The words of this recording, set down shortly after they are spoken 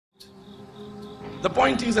The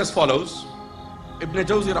point is as follows. Ibn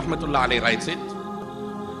Jawzi rahmatullah alayhi writes it.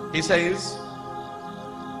 He says,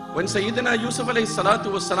 when Sayyidina Yusuf alayhi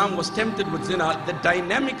salatu wasalam was tempted with zina, the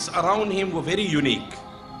dynamics around him were very unique,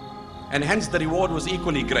 and hence the reward was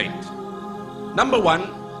equally great. Number one,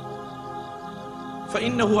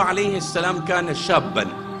 فَإِنَّهُ عَلَيْهِ السَّلَامُ كَانَ شَابًّا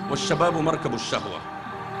وَالشَّبَابُ مَرْكَبُ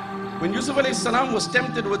الشَّهْوَةِ. When Yusuf alayhi salam was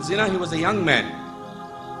tempted with zina, he was a young man.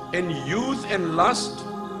 And youth and lust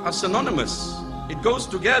are synonymous. It goes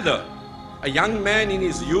together. A young man in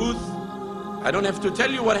his youth, I don't have to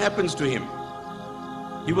tell you what happens to him.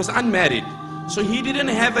 He was unmarried, so he didn't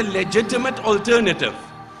have a legitimate alternative.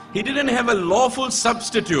 He didn't have a lawful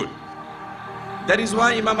substitute. That is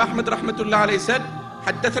why Imam Ahmad rahmatullah alayhi said,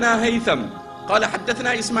 حدثنا هيثم قال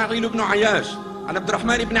حدثنا إسماعيل بن عياش عن عبد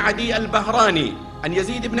الرحمن بن عدي البهراني عن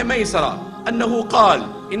يزيد بن ميسرة أنه قال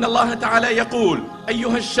إن الله تعالى يقول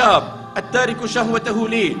أيها الشاب التارك شهوته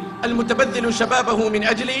لي المتبذل شبابه من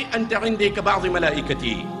أجلي أنت عندي كبعض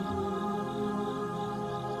ملائكتي.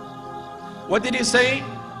 What did he say?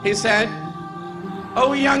 He said,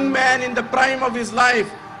 "O young man in the prime of his life,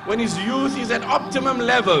 when his youth is at optimum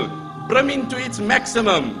level, brimming to its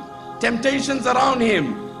maximum, temptations around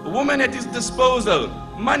him, a woman at his disposal,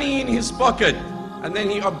 money in his pocket, and then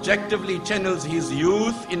he objectively channels his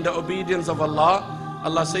youth in the obedience of Allah.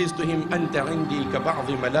 Allah says to him, Anta indi ka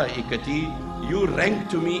ba'di malaikati, you rank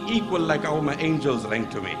to me equal like how my angels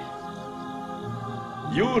rank to me.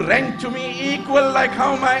 You rank to me equal like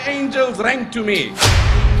how my angels rank to me."